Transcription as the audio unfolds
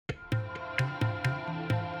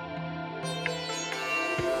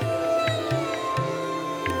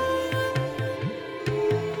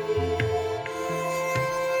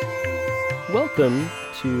Welcome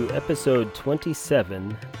to episode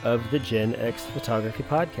 27 of the Gen X Photography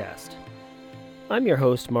Podcast. I'm your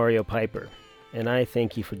host, Mario Piper, and I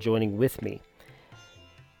thank you for joining with me.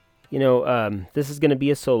 This is going to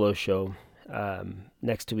be a solo show.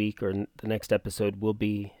 Next week, or the next episode, will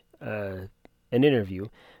be an interview.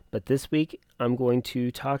 But this week, I'm going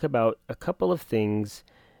to talk about a couple of things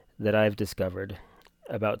that I've discovered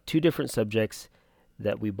about two different subjects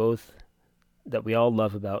that we all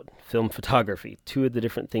love about film photography. Two of the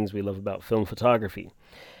different things we love about film photography.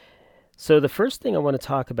 So the first thing I want to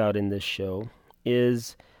talk about in this show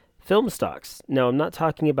is film stocks. Now, I'm not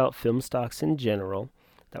talking about film stocks in general.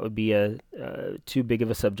 That would be too big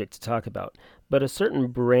of a subject to talk about. But a certain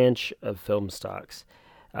branch of film stocks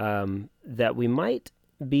that we might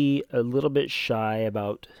be a little bit shy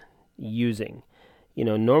about using.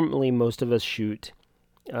 Normally most of us shoot,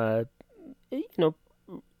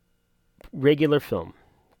 regular film,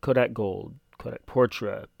 Kodak Gold, Kodak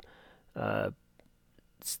Portra,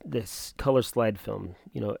 this color slide film,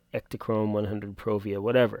 Ektachrome 100 Provia,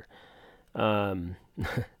 whatever.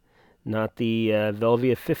 Not the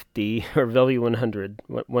Velvia 50 or Velvia 100,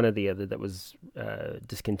 one or the other that was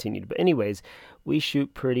discontinued. But anyways, we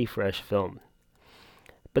shoot pretty fresh film.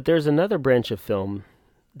 But there's another branch of film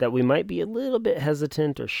that we might be a little bit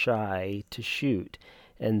hesitant or shy to shoot,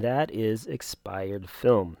 and that is expired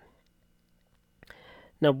film.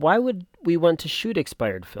 Now, why would we want to shoot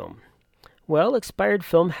expired film? Well, expired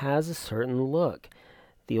film has a certain look.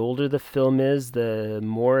 The older the film is, the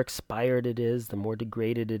more expired it is, the more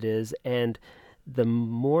degraded it is, and the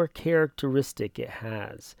more characteristic it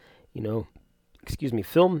has.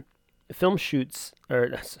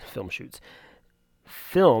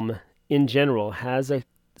 Film in general has a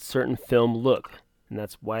certain film look. And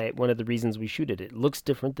that's why one of the reasons we shoot it. It looks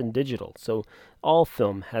different than digital. So all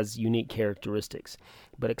film has unique characteristics.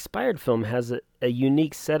 But expired film has a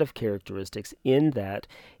unique set of characteristics in that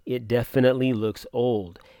it definitely looks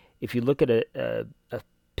old. If you look at a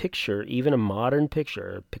picture, even a modern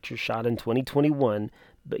picture, a picture shot in 2021,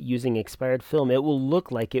 but using expired film, it will look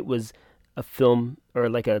like it was a film or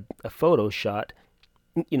like a photo shot,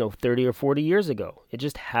 30 or 40 years ago. It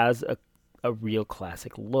just has a real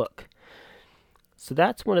classic look. So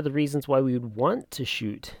that's one of the reasons why we would want to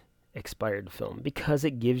shoot expired film, because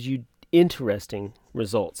it gives you interesting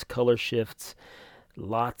results, color shifts,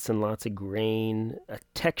 lots and lots of grain, a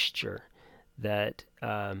texture that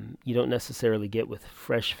you don't necessarily get with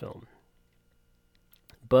fresh film.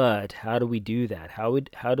 But how do we do that?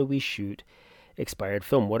 How do we shoot expired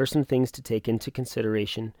film? What are some things to take into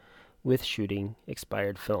consideration with shooting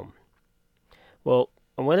expired film? Well,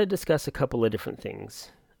 I want to discuss a couple of different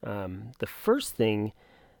things. The first thing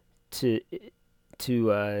to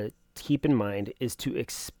keep in mind is to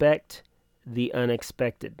expect the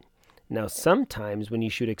unexpected. Now, sometimes when you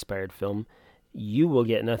shoot expired film, you will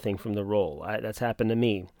get nothing from the roll. That's happened to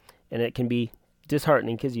me, and it can be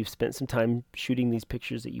disheartening because you've spent some time shooting these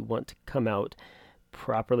pictures that you want to come out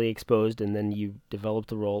properly exposed, and then you develop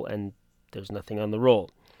the roll, and there's nothing on the roll.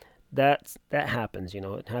 That happens.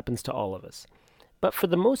 It happens to all of us. But for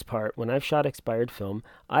the most part, when I've shot expired film,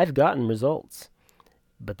 I've gotten results.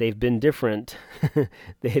 But they've been different.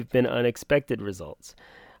 They've been unexpected results.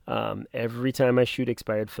 Every time I shoot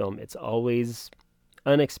expired film, it's always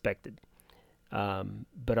unexpected,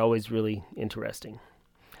 but always really interesting.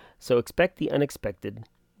 So expect the unexpected,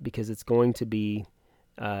 because it's going to be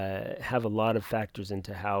have a lot of factors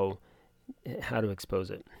into how to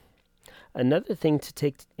expose it. Another thing to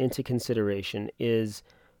take into consideration is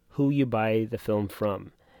who you buy the film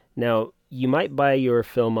from. Now, you might buy your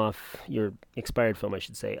expired film,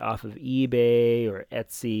 off of eBay or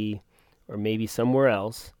Etsy, or maybe somewhere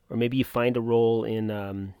else, or maybe you find a roll in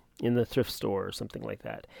the thrift store or something like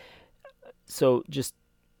that. So just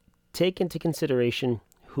take into consideration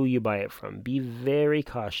who you buy it from. Be very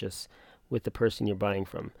cautious with the person you're buying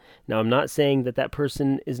from. Now, I'm not saying that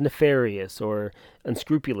person is nefarious or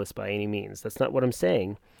unscrupulous by any means. That's not what I'm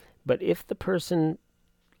saying. But if the person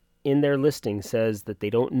in their listing says that they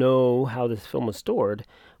don't know how this film was stored,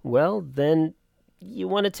 well, then you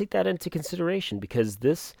want to take that into consideration, because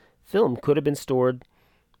this film could have been stored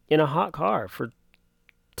in a hot car for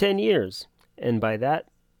 10 years. And by that,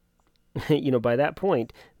 by that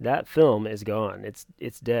point, that film is gone.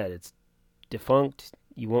 It's dead. It's defunct.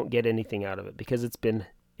 You won't get anything out of it because it's been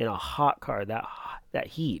in a hot car. That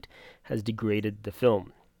heat has degraded the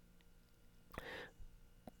film.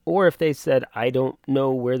 Or if they said, I don't know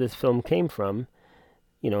where this film came from,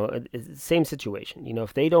 same situation.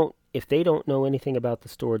 If they don't know anything about the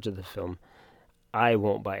storage of the film, I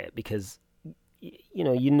won't buy it, because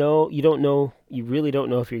you really don't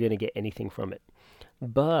know if you're going to get anything from it.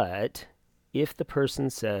 But if the person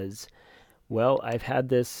says, well, I've had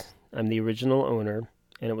this, I'm the original owner,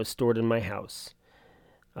 and it was stored in my house,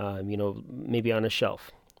 maybe on a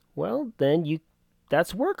shelf, well, then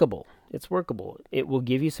that's workable. It's workable. It will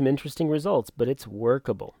give you some interesting results, but it's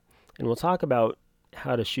workable. And we'll talk about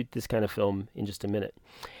how to shoot this kind of film in just a minute.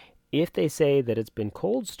 If they say that it's been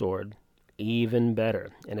cold stored, even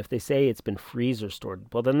better. And if they say it's been freezer stored,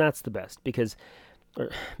 well, then that's the best, because, or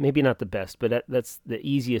maybe not the best, but that's the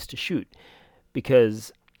easiest to shoot,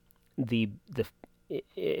 because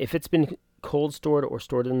if it's been cold stored or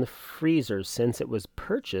stored in the freezer since it was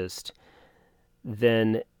purchased,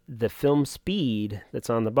 then the film speed that's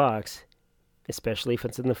on the box, especially if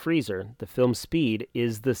it's in the freezer, the film speed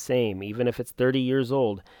is the same, even if it's 30 years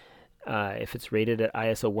old. If it's rated at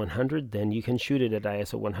ISO 100, then you can shoot it at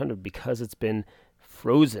ISO 100 because it's been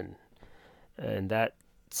frozen, and that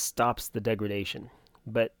stops the degradation.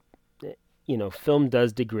 But, film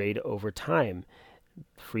does degrade over time.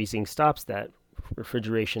 Freezing stops that.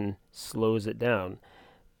 Refrigeration slows it down.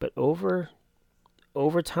 But over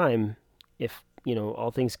time, if,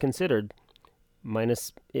 all things considered,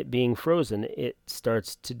 minus it being frozen, it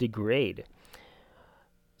starts to degrade.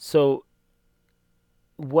 So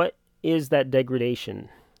what is that degradation?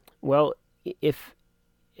 Well,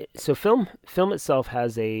 film itself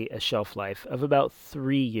has a shelf life of about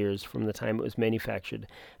 3 years from the time it was manufactured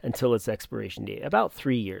until its expiration date. About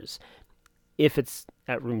 3 years, if it's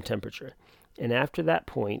at room temperature. And after that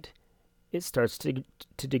point, it starts to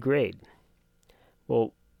degrade.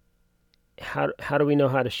 Well, how do we know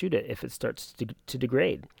how to shoot it if it starts to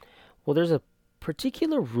degrade? Well, there's a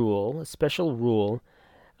particular rule, a special rule,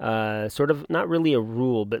 sort of not really a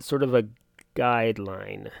rule, but sort of a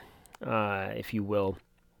guideline, if you will.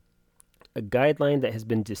 A guideline that has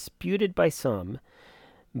been disputed by some,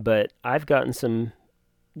 but I've gotten some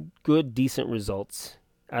good, decent results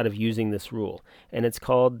out of using this rule. And it's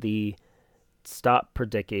called the stop per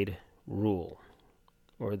decade rule,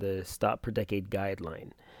 or the stop per decade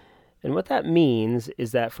guideline. And what that means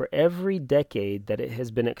is that for every decade that it has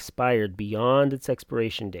been expired beyond its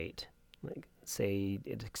expiration date, like say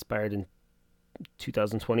it expired in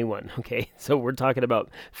 2021, okay? So we're talking about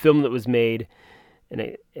film that was made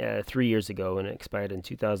 3 years ago and it expired in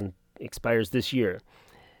 2000, expires this year.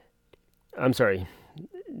 I'm sorry,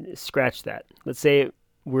 scratch that. Let's say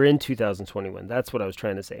we're in 2021. That's what I was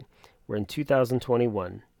trying to say. We're in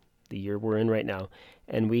 2021, the year we're in right now,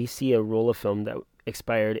 and we see a roll of film that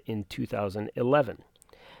expired in 2011.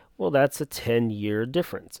 Well, that's a 10-year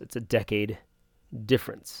difference. It's a decade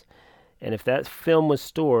difference. And if that film was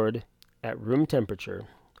stored at room temperature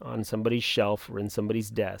on somebody's shelf or in somebody's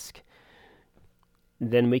desk,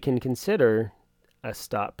 then we can consider a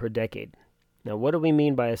stop per decade. Now, what do we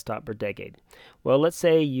mean by a stop per decade? Well, let's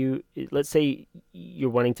say you're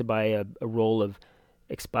wanting to buy a roll of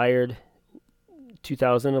expired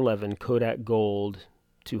 2011 Kodak Gold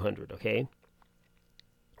 200, okay?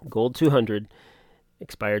 Gold 200,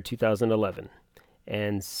 expired 2011,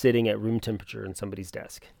 and sitting at room temperature in somebody's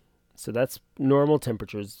desk. So that's normal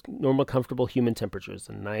temperatures, normal comfortable human temperatures,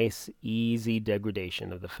 a nice, easy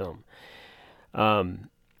degradation of the film.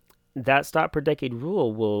 That stop per decade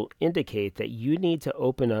rule will indicate that you need to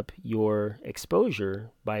open up your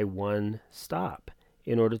exposure by one stop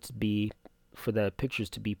in order for the pictures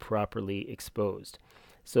to be properly exposed.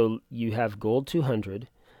 So you have Gold 200,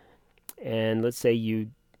 and let's say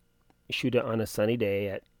you shoot it on a sunny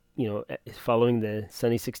day following the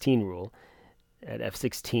sunny 16 rule at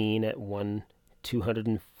f16 at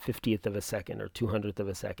 1/250th of a second or 200th of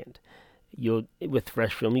a second. With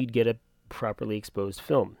fresh film, you'd get a properly exposed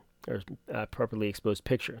film or properly exposed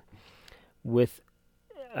picture. With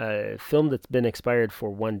a film that's been expired for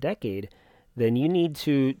 1 decade, then you need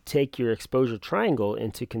to take your exposure triangle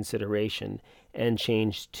into consideration and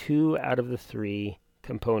change 2 out of the 3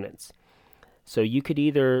 components. So you could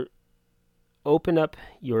either open up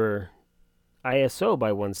your ISO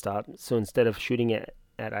by 1 stop. So instead of shooting it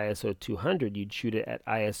at ISO 200, you'd shoot it at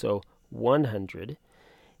ISO 100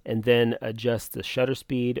 and then adjust the shutter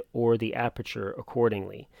speed or the aperture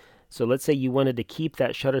accordingly. So let's say you wanted to keep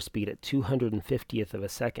that shutter speed at 250th of a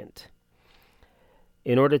second.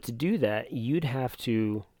 In order to do that, you'd have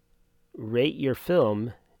to rate your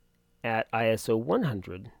film at ISO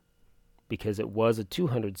 100 because it was a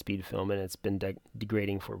 200 speed film and it's been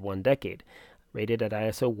degrading for 1 decade. Rate it at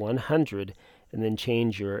ISO 100 and then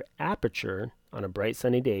change your aperture on a bright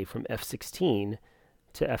sunny day from f16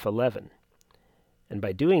 to f11. And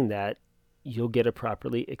by doing that, you'll get a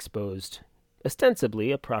properly exposed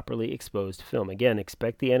ostensibly a properly exposed film. Again,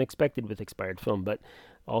 expect the unexpected with expired film, but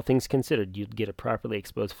all things considered, you'd get a properly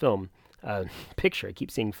exposed film picture. I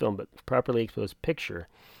keep saying film, but properly exposed picture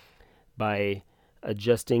by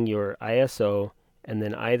adjusting your ISO and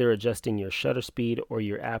then either adjusting your shutter speed or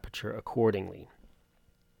your aperture accordingly.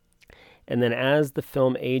 And then as the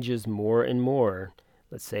film ages more and more,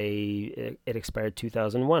 let's say it expired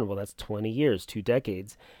 2001, well, that's 20 years, 2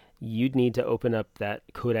 decades. You'd need to open up that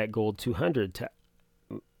Kodak Gold 200 to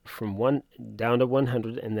from 1 down to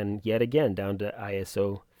 100, and then yet again down to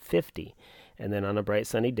ISO 50. And then on a bright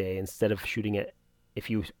sunny day, instead of shooting at, if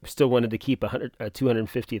you still wanted to keep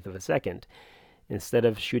 250th of a second, instead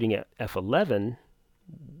of shooting at f11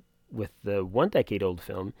 with the 1 decade old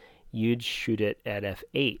film, you'd shoot it at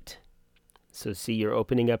f8. So see, you're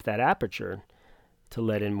opening up that aperture to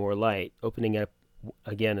let in more light, opening up,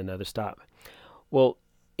 again, another stop. Well,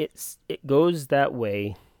 it goes that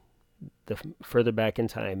way the further back in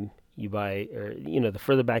time you buy, or the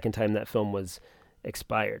further back in time that film was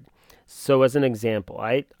expired. So as an example,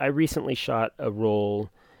 I recently shot a roll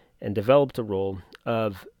and developed a roll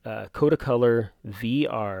of Kodacolor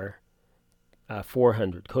VR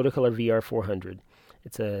 400. Kodacolor VR 400.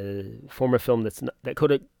 It's a form of film that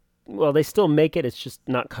Kodak, well, they still make it. It's just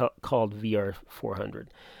not called VR 400.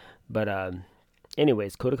 But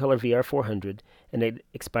anyways, Kodacolor VR 400, and it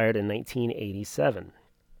expired in 1987.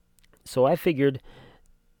 So I figured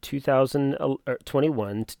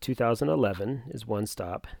 2021 to 2011 is one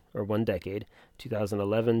stop, or 1 decade.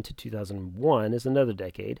 2011 to 2001 is another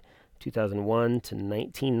decade. 2001 to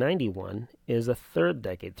 1991 is a third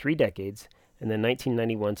decade, 3 decades. And then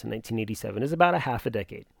 1991 to 1987 is about a half a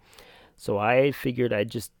decade. So I figured I'd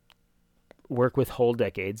just work with whole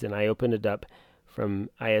decades, and I opened it up from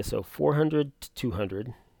ISO 400 to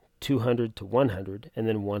 200, 200 to 100, and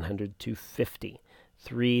then 100 to 50.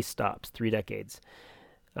 3 stops, 3 decades.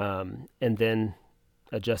 And then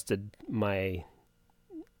adjusted my,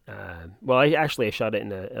 I shot it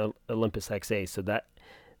in a Olympus XA, so that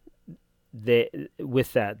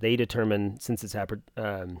they determine, since it's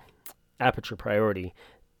aperture priority,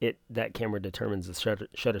 that camera determines the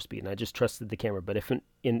shutter speed, and I just trusted the camera. But if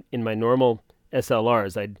in my normal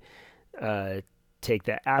SLRs, I'd take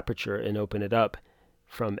that aperture and open it up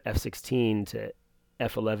from f16 to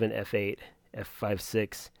f11, f8,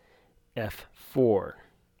 f5.6, f4.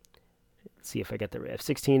 Let's see if I got that right.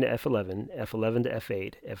 F16 to f11, f11 to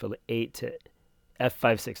f8, f8 to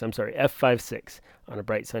f5.6. I'm sorry, f5.6 on a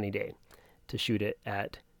bright sunny day to shoot it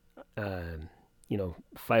at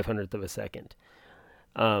 500th of a second.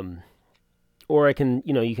 Or I can,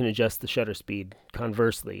 you can adjust the shutter speed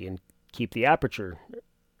conversely and keep the aperture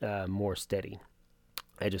more steady.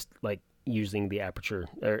 I just like using the aperture,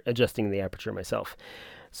 or adjusting the aperture myself.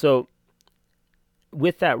 So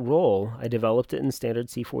with that roll, I developed it in standard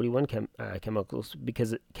C41 chemicals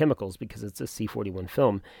because it's a C41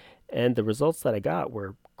 film, and the results that I got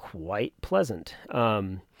were quite pleasant.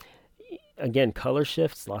 Again, color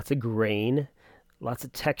shifts, lots of grain, lots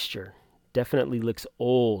of texture. Definitely looks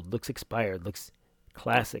old, looks expired, looks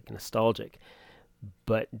classic, nostalgic,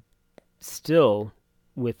 but still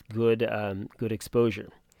with good exposure.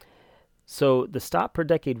 So the stop per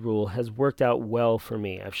decade rule has worked out well for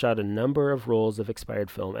me. I've shot a number of rolls of expired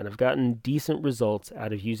film, and I've gotten decent results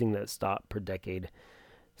out of using that stop per decade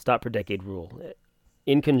rule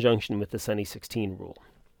in conjunction with the Sunny 16 rule.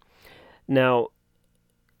 Now,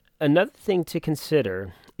 another thing to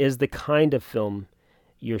consider is the kind of film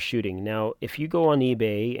you're shooting. Now, if you go on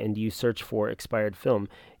eBay and you search for expired film,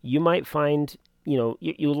 you might find, you'll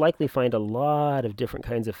likely find a lot of different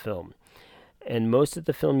kinds of film. And most of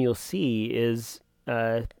the film you'll see is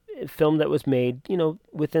film that was made,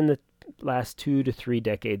 within the last 2 to 3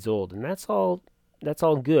 decades old. And that's all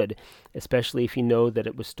good, especially if you know that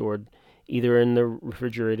it was stored either in the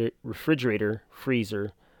refrigerator,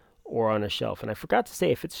 freezer, or on a shelf. And I forgot to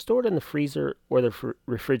say, if it's stored in the freezer or the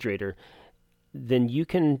refrigerator, then you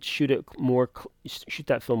can shoot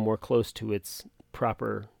that film more close to its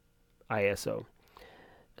proper ISO.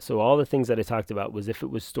 So all the things that I talked about was if it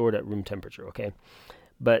was stored at room temperature, okay?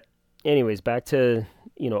 But anyways, back to,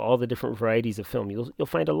 all the different varieties of film. You'll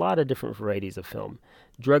find a lot of different varieties of film.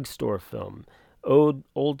 Drugstore film, old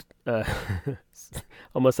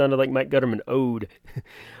almost sounded like Mike Gutterman, ode.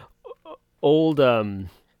 Old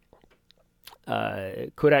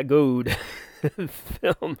Kodak Gold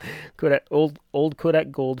film, old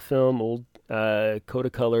Kodak Gold film, old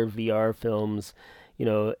Kodacolor VR films,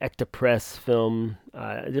 Ectopress film,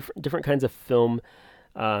 different kinds of film,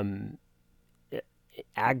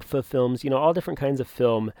 Agfa films, all different kinds of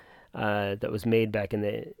film that was made back in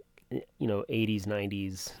the 80s,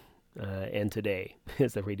 90s, and today,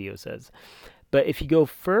 as the radio says. But if you go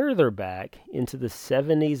further back into the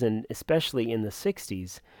 70s and especially in the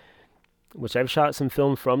 60s, which I've shot some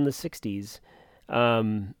film from the 60s,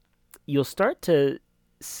 you'll start to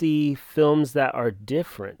see films that are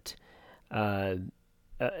different.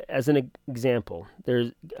 As an example,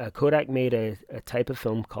 there's Kodak made a type of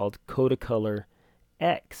film called Kodacolor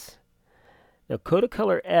X. Now,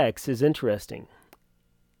 Kodacolor X is interesting.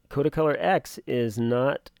 Kodacolor X is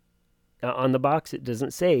not on the box. It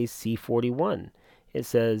doesn't say C41. It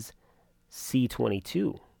says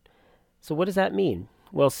C22. So what does that mean?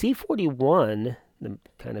 Well, C41, the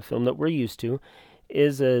kind of film that we're used to,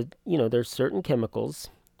 is there's certain chemicals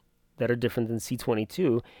that are different than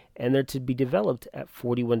C22, and they're to be developed at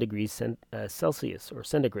 41 degrees Celsius or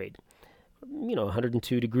centigrade,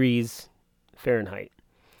 102 degrees Fahrenheit.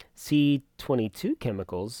 C22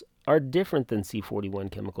 chemicals are different than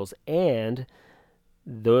C41 chemicals, and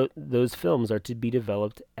those films are to be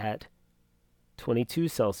developed at 22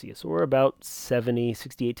 Celsius, or about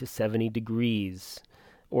 68 to 70 degrees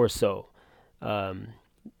or so.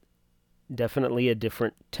 Definitely a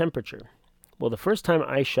different temperature. Well, the first time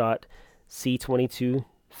I shot C22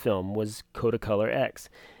 film was Kodacolor X,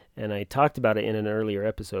 and I talked about it in an earlier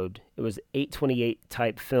episode. It was 828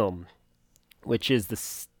 type film, which is the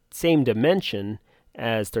same dimension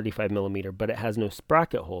as 35 millimeter, but it has no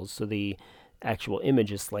sprocket holes, so the actual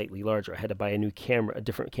image is slightly larger. I had to buy a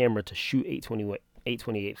different camera to shoot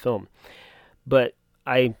 828 film. But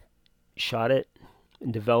I shot it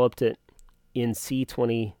and developed it in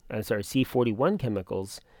C41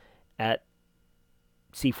 chemicals at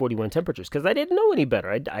C41 temperatures, because I didn't know any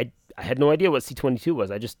better. I had no idea what C22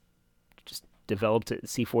 was. I just developed it at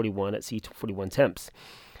C41 at C41 temps.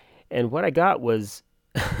 And what I got was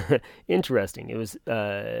interesting. It was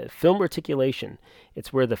film reticulation.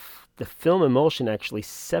 It's where the film emulsion actually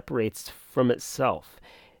separates from itself.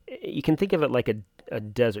 You can think of it like a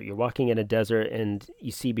desert. You're walking in a desert and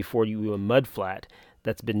you see before you a mud flat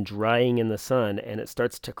that's been drying in the sun, and it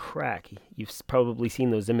starts to crack. You've probably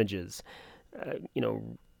seen those images.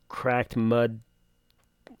 Cracked mud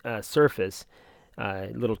surface,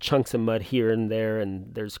 little chunks of mud here and there,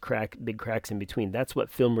 and there's big cracks in between. That's what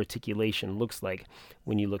film reticulation looks like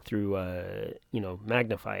when you look through,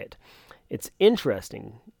 magnify it. It's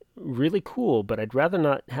interesting, really cool, but I'd rather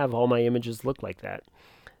not have all my images look like that.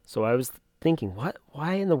 So I was thinking,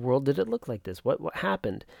 why in the world did it look like this? What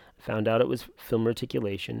happened? I found out it was film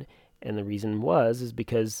reticulation, and the reason is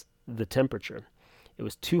because the temperature. It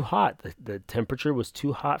was too hot. The temperature was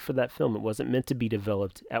too hot for that film. It wasn't meant to be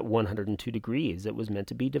developed at 102 degrees. It was meant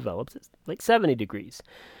to be developed at like 70 degrees.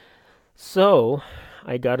 So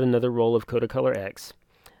I got another roll of Kodacolor X,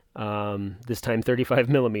 this time 35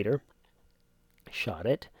 millimeter, shot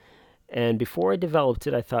it. And before I developed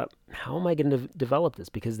it, I thought, how am I going to develop this?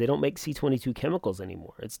 Because they don't make C22 chemicals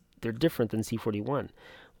anymore. They're different than C41.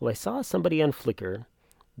 Well, I saw somebody on Flickr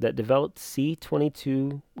that developed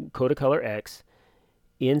C22 Kodacolor X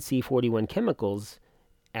in C41 chemicals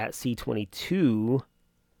at C22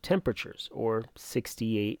 temperatures, or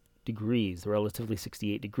 68 degrees, relatively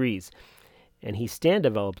 68 degrees. And he stand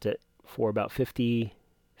developed it for about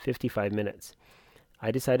 55 minutes.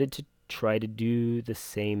 I decided to try to do the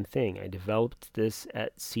same thing. I developed this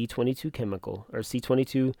at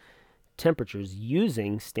C22 temperatures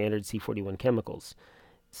using standard C41 chemicals.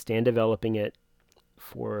 Stand developing it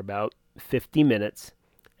for about 50 minutes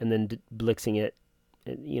and then blitzing it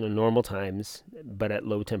normal times, but at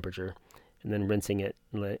low temperature, and then rinsing it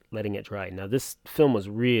and letting it dry. Now, this film was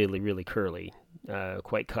really, really curly,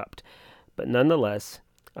 quite cupped, but nonetheless,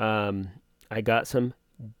 I got some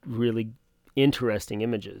really interesting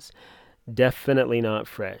images. Definitely not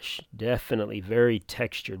fresh. Definitely very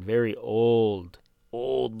textured, very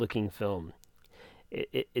old-looking film.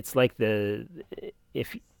 It's like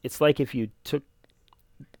if you took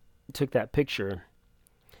that picture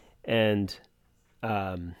and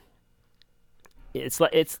I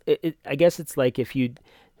guess it's like if you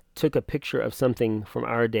took a picture of something from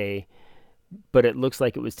our day, but it looks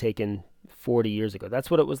like it was taken 40 years ago.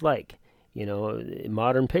 That's what it was like. A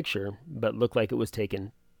modern picture, but looked like it was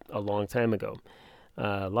taken a long time ago.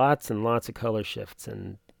 Lots and lots of color shifts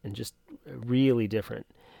and just really different,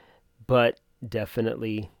 but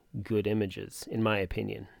definitely good images, in my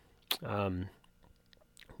opinion.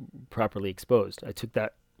 Properly exposed. I took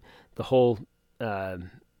the whole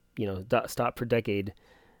stop for decade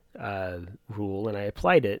rule, and I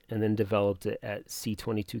applied it and then developed it at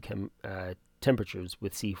C22 temperatures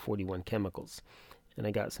with C41 chemicals, and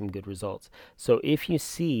I got some good results. So if you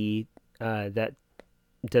see that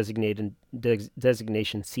designation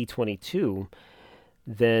C22,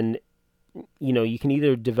 then you can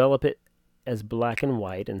either develop it as black and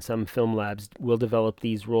white, and some film labs will develop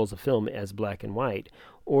these rolls of film as black and white,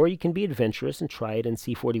 or you can be adventurous and try it in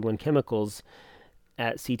C41 chemicals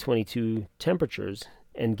at C22 temperatures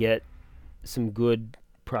and get some good,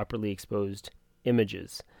 properly exposed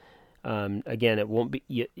images. Again, it won't be.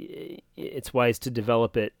 It's wise to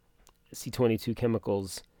develop it C22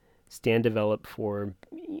 chemicals, stand developed for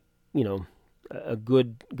a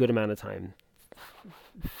good amount of time,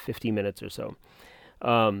 50 minutes or so.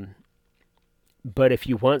 But if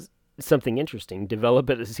you want something interesting, develop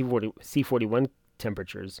it at C41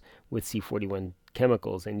 temperatures with C41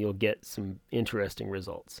 chemicals, and you'll get some interesting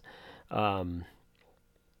results.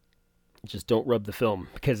 Just don't rub the film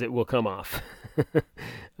because it will come off.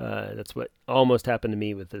 That's what almost happened to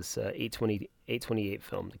me with this 828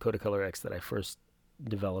 film, the Kodacolor X that I first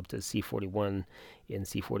developed as C41 in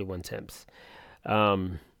C41 temps.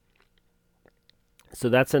 So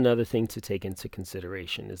that's another thing to take into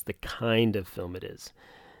consideration, is the kind of film it is,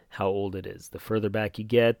 how old it is. The further back you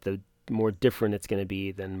get, the more different it's going to be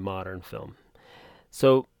than modern film.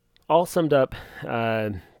 So all summed up,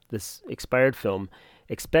 this expired film,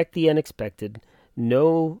 expect the unexpected,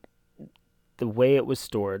 know the way it was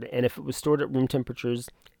stored, and if it was stored at room temperatures,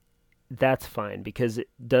 that's fine because it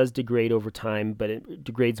does degrade over time, but it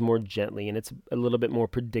degrades more gently and it's a little bit more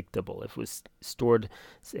predictable. If it was stored,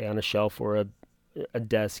 say, on a shelf or a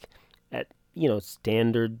desk at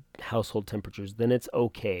standard household temperatures, then it's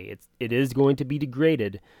okay. It is going to be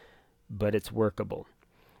degraded, but it's workable.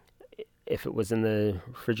 If it was in the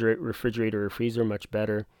refrigerator or freezer, much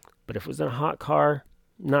better. But if it was in a hot car,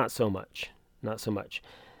 not so much.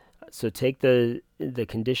 So take the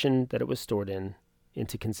condition that it was stored in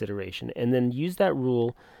into consideration, and then use that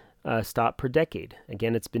rule, stop per decade.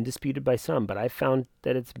 Again, it's been disputed by some, but I found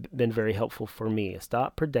that it's been very helpful for me. A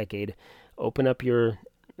stop per decade. Open up your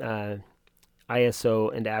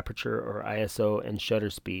ISO and aperture, or ISO and shutter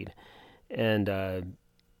speed, and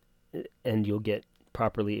you'll get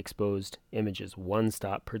properly exposed images. One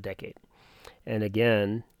stop per decade. And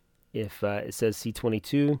again, if it says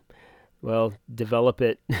C22, well, develop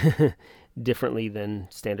it differently than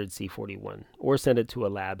standard C41, or send it to a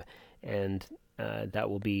lab, and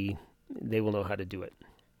they will know how to do it.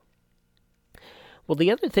 Well,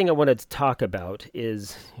 the other thing I wanted to talk about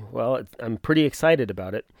is, I'm pretty excited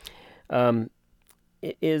about it.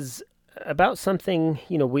 It is about something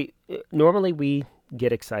we normally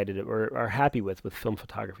get excited or are happy with film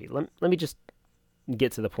photography. Let me just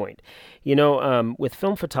get to the point. With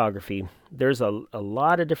film photography, there's a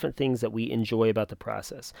lot of different things that we enjoy about the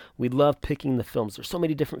process. We love picking the films. There's so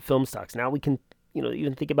many different film stocks. Now we can,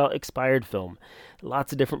 even think about expired film.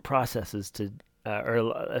 Lots of different processes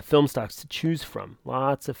or film stocks to choose from.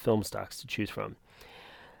 Lots of film stocks to choose from.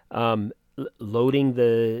 Loading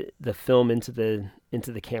the film into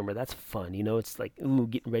the camera, that's fun. It's like,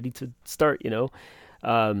 getting ready to start.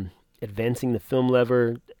 Advancing the film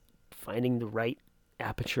lever, finding the right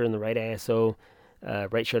aperture and the right ISO,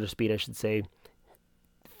 right shutter speed, I should say,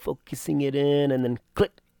 focusing it in, and then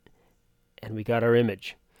click, and we got our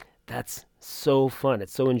image. That's so fun.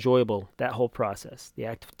 It's so enjoyable, that whole process, the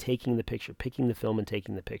act of taking the picture, picking the film and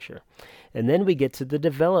taking the picture. And then we get to the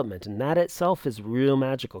development, and that itself is real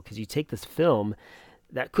magical, because you take this film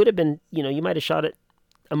that could have been, you might have shot it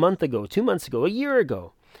a month ago, 2 months ago, a year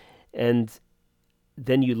ago, and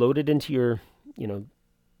then you load it into your,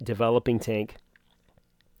 developing tank.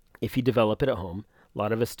 If you develop it at home, a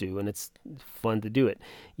lot of us do, and it's fun to do it.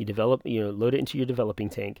 You load it into your developing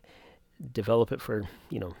tank, develop it for,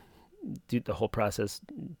 do the whole process.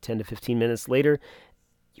 10 to 15 minutes later,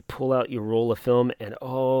 you pull out your roll of film, and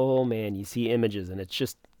oh man, you see images, and it's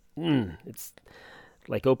just, it's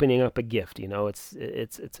like opening up a gift.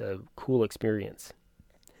 It's a cool experience.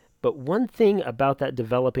 But one thing about that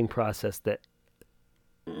developing process that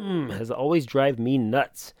has always driven me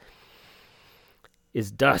nuts is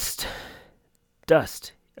dust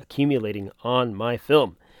accumulating on my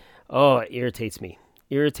film. Oh, it irritates me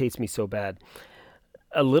so bad.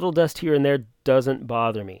 A little dust here and there doesn't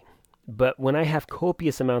bother me, but when I have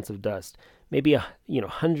copious amounts of dust, maybe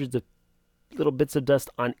hundreds of little bits of dust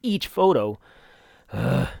on each photo,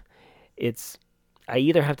 I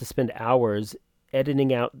either have to spend hours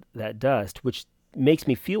editing out that dust, which makes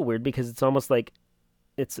me feel weird because it's almost like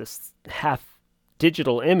it's a half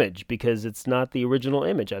digital image because it's not the original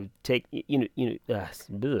image. I've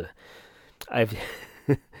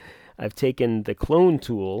I've taken the clone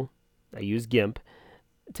tool. I use GIMP.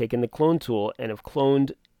 Taken the clone tool and have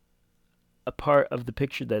cloned a part of the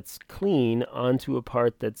picture that's clean onto a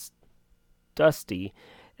part that's dusty,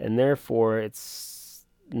 and therefore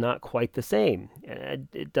not quite the same.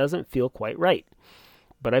 It doesn't feel quite right.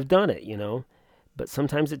 But I've done it, But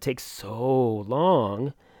sometimes it takes so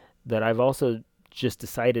long that I've also just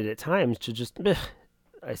decided at times to just,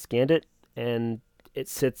 I scanned it and it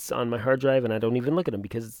sits on my hard drive and I don't even look at them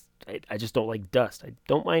because I just don't like dust. I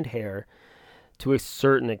don't mind hair to a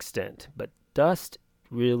certain extent, but dust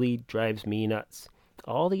really drives me nuts.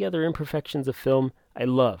 All the other imperfections of film I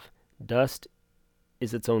love. Dust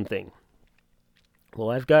is its own thing.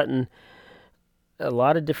 Well, I've gotten a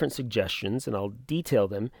lot of different suggestions and I'll detail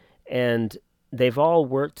them, and they've all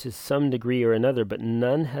worked to some degree or another, but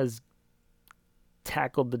none has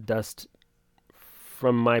tackled the dust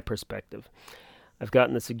from my perspective. I've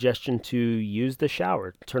gotten the suggestion to use the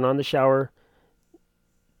shower, turn on the shower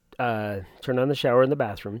in the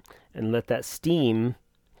bathroom and let that steam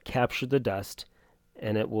capture the dust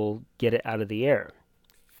and it will get it out of the air.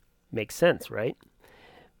 Makes sense, right?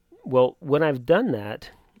 Well, when I've done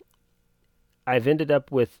that, I've ended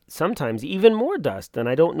up with sometimes even more dust, and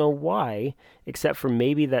I don't know why, except for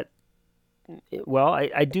maybe that, well,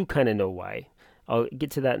 I do kind of know why. I'll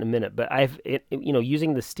get to that in a minute, but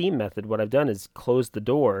using the steam method, what I've done is close the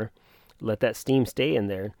door, let that steam stay in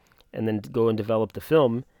there, and then go and develop the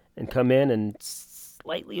film, and come in and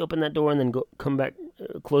slightly open that door, and then come back,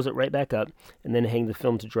 close it right back up, and then hang the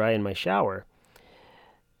film to dry in my shower.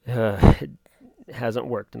 It hasn't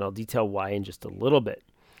worked, and I'll detail why in just a little bit.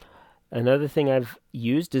 Another thing I've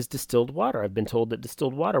used is distilled water. I've been told that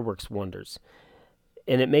distilled water works wonders.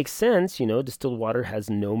 And it makes sense, distilled water has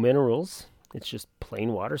no minerals. It's just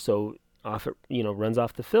plain water, so runs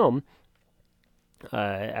off the film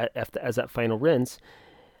as that final rinse.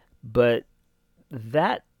 But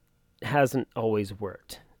that hasn't always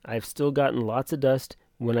worked. I've still gotten lots of dust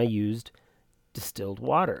when I used distilled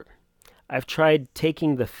water. I've tried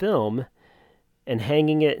taking the film and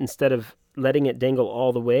hanging it instead of letting it dangle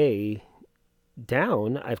all the way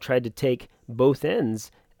down. I've tried to take both ends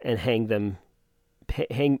and hang them,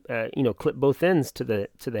 clip both ends to the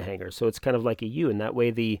hanger, so it's kind of like a U, and that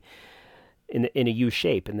way in a U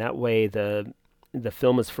shape, and that way the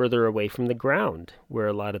film is further away from the ground where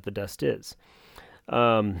a lot of the dust is.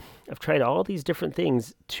 I've tried all these different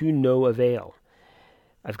things to no avail.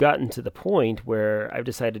 I've gotten to the point where I've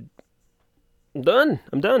decided, I'm done.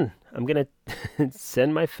 I'm going to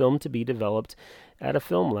send my film to be developed at a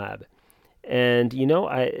film lab. And,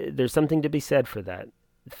 there's something to be said for that.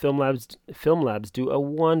 Film labs do a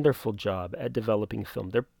wonderful job at developing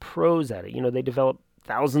film. They're pros at it. They develop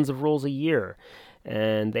thousands of rolls a year.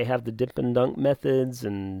 And they have the dip and dunk methods,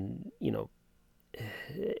 and,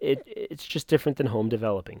 it's just different than home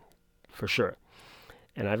developing, for sure.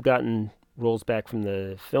 And I've gotten rolls back from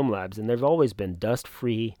the film labs, and they've always been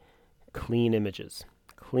dust-free, clean images.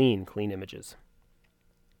 Clean images.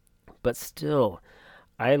 But still,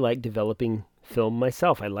 I like developing film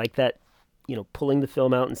myself. I like that, pulling the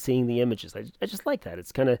film out and seeing the images. I just like that.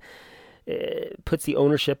 It's kind of puts the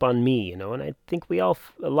ownership on me, and I think a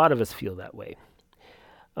lot of us feel that way.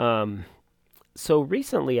 So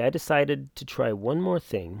recently I decided to try one more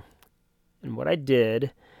thing, and what I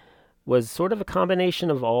did was sort of a combination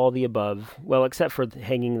of all the above, well, except for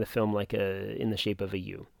hanging the film in the shape of a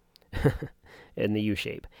U. In the U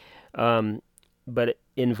shape. But it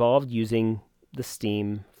involved using the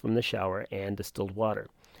steam from the shower and distilled water.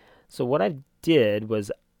 So what I did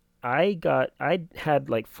was I had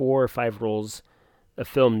like 4 or 5 rolls of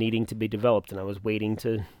film needing to be developed, and I was waiting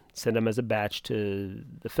to send them as a batch to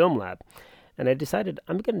the film lab. And I decided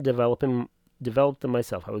I'm going to develop them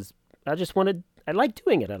myself. I like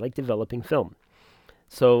doing it. I like developing film.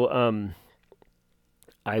 So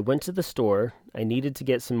I went to the store. I needed to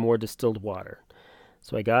get some more distilled water.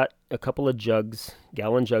 So I got a couple of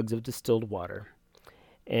gallon jugs of distilled water,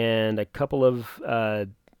 and a couple of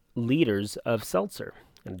liters of seltzer,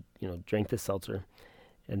 and drank the seltzer,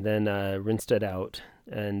 and then rinsed it out.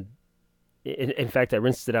 And in fact, I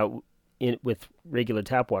rinsed it out with regular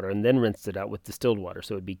tap water, and then rinsed it out with distilled water,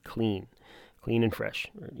 so it'd be clean and fresh,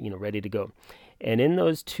 ready to go. And in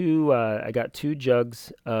those I got 2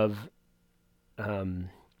 jugs of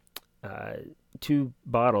 2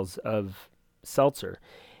 bottles of seltzer.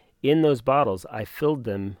 In those bottles, I filled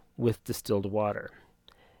them with distilled water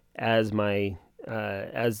as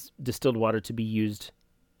distilled water to be used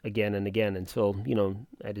again and again until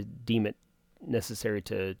I deem it necessary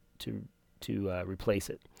to replace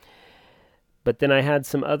it. But then I had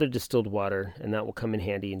some other distilled water, and that will come in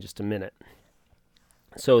handy in just a minute.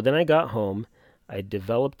 So then I got home, I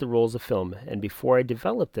developed the rolls of film, and before I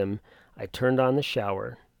developed them, I turned on the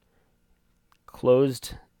shower,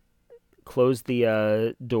 closed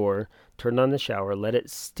the door, turned on the shower, let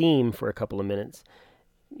it steam for a couple of minutes,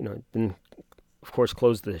 then of course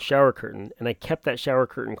closed the shower curtain, and I kept that shower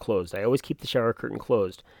curtain closed. I always keep the shower curtain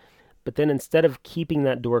closed. But then instead of keeping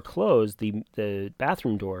that door closed, the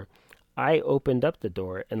bathroom door, I opened up the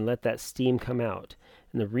door and let that steam come out.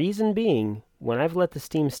 And the reason being, when I've let the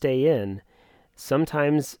steam stay in,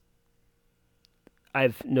 sometimes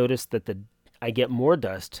I've noticed that I get more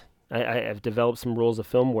dust. I've developed some rolls of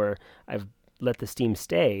film where I've let the steam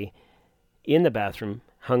stay in the bathroom,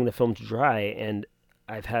 hung the film to dry, and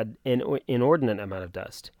I've had an inordinate amount of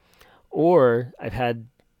dust. Or I've had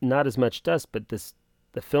not as much dust, but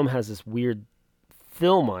the film has this weird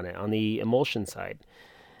film on it on the emulsion side,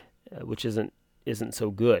 which isn't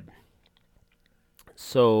so good.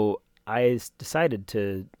 So I decided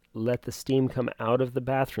to let the steam come out of the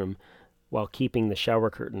bathroom while keeping the shower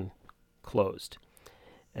curtain closed.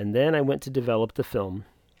 And then I went to develop the film,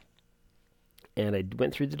 and I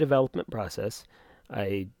went through the development process.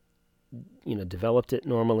 I developed it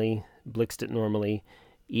normally, blitzed it normally,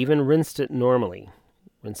 even rinsed it normally.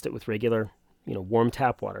 Rinsed it with regular, warm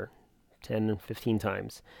tap water 10 and 15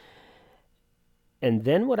 times. And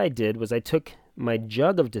then what I did was I took my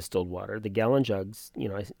jug of distilled water, the gallon jugs,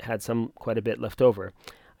 I had quite a bit left over.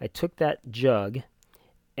 I took that jug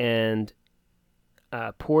and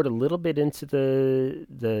poured a little bit into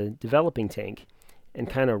the developing tank and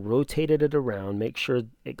kind of rotated it around, make sure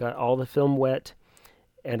it got all the film wet,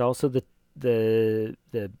 and also the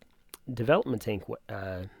development tank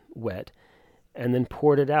wet, and then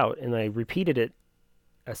poured it out. And I repeated it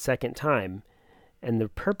a second time. And the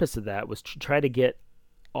purpose of that was to try to get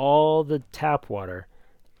all the tap water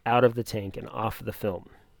out of the tank and off of the film.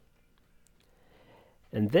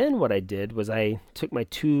 And then what I did was I took my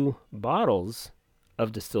 2 bottles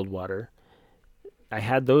of distilled water. I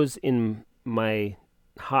had those in my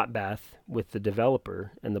hot bath with the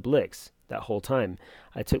developer and the Blix that whole time.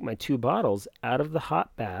 I took my 2 bottles out of the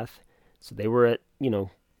hot bath, so they were at,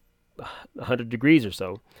 100 degrees or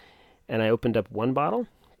so. And I opened up one bottle,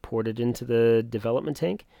 poured it into the development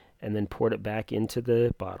tank, and then poured it back into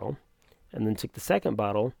the bottle, and then took the second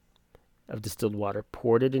bottle of distilled water,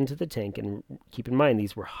 poured it into the tank, and keep in mind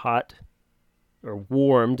these were hot or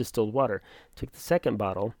warm distilled water. Took the second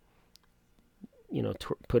bottle,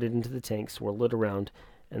 put it into the tank, swirled it around,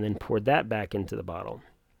 and then poured that back into the bottle.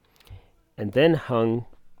 And then hung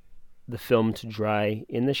the film to dry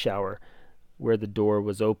in the shower where the door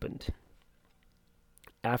was opened.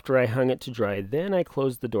 After I hung it to dry, then I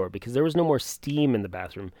closed the door because there was no more steam in the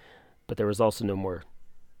bathroom, but there was also no more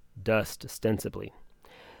dust, ostensibly.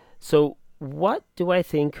 So what do I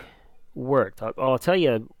think worked? I'll tell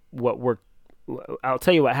you what worked. I'll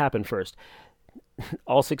tell you what happened first.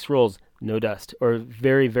 All 6 rolls, no dust, or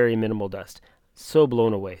very, very minimal dust. So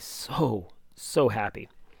blown away. So happy.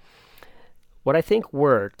 What I think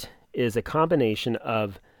worked is a combination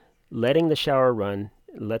of letting the shower run,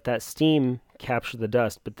 let that steam capture the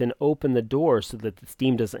dust, but then open the door so that the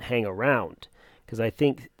steam doesn't hang around. Because I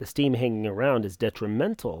think the steam hanging around is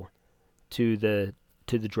detrimental to the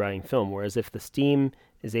drying film. Whereas if the steam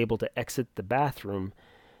is able to exit the bathroom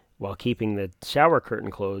while keeping the shower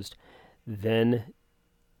curtain closed, then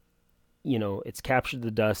it's captured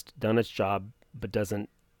the dust, done its job, but doesn't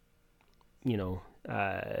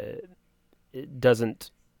it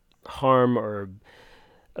doesn't harm or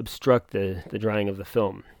obstruct the drying of the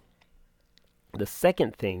film. The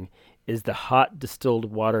second thing is the hot distilled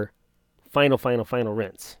water final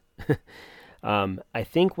rinse. I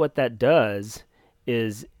think what that does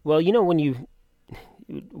is, when you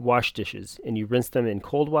wash dishes and you rinse them in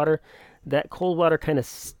cold water, that cold water kind of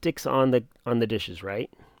sticks on the dishes, right?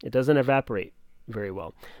 It doesn't evaporate very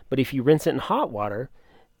well. But if you rinse it in hot water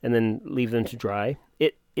and then leave them to dry,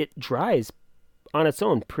 it dries on its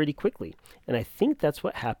own pretty quickly. And I think that's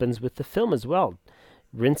what happens with the film as well.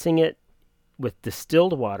 Rinsing it with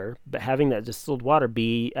distilled water, but having that distilled water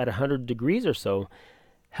be at 100 degrees or so,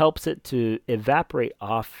 helps it to evaporate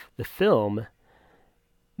off the film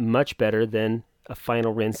much better than a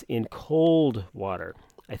final rinse in cold water.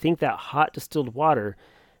 I think that hot distilled water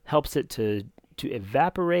helps it to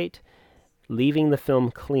evaporate, leaving the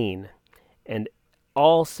film clean. And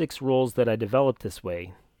all 6 rolls that I developed this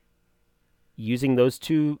way, using those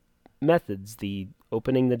 2 methods, the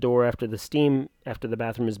opening the door after the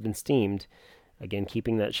bathroom has been steamed, again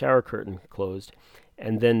keeping that shower curtain closed,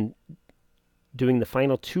 and then doing the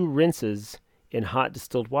final 2 rinses in hot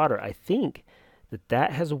distilled water, I think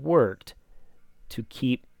that has worked to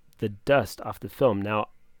keep the dust off the film. Now,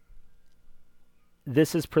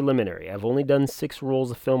 this is preliminary. I've only done 6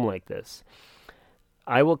 rolls of film like this.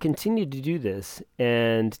 I will continue to do this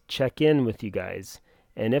and check in with you guys.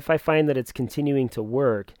 And if I find that it's continuing to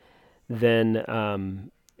work, then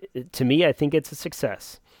to me, I think it's a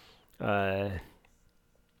success.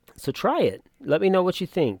 So try it. Let me know what you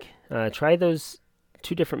think. Try those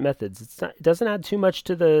two different methods. It doesn't add too much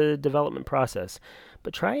to the development process,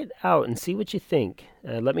 but try it out and see what you think.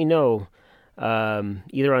 Let me know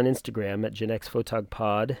either on Instagram at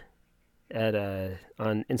GenXPhotogPod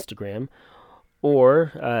on Instagram,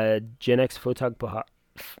 or GenXPhotogPod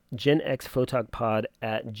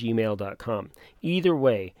at gmail.com. Either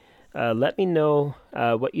way, let me know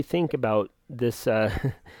what you think about this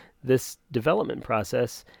this development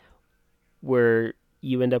process where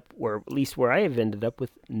you end up, or at least where I have ended up,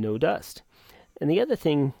 with no dust. And the other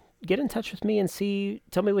thing, get in touch with me and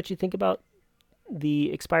tell me what you think about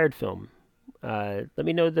the expired film. Let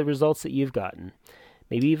me know the results that you've gotten.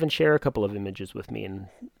 Maybe even share a couple of images with me, and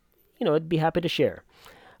I'd be happy to share.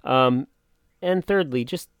 And thirdly,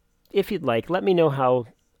 just if you'd like, let me know how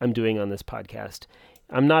I'm doing on this podcast.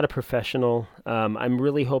 I'm not a professional. I'm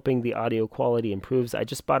really hoping the audio quality improves. I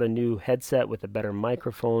just bought a new headset with a better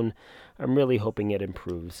microphone. I'm really hoping it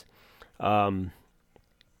improves. I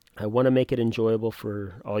want to make it enjoyable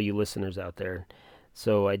for all you listeners out there.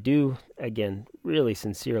 So I do, again, really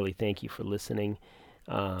sincerely thank you for listening.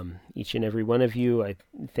 Each and every one of you, I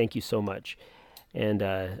thank you so much. And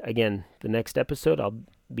again, the next episode, I'll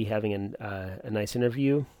be having a nice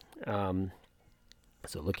interview. So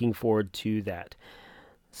looking forward to that.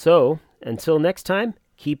 So, until next time,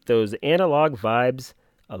 keep those analog vibes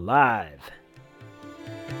alive.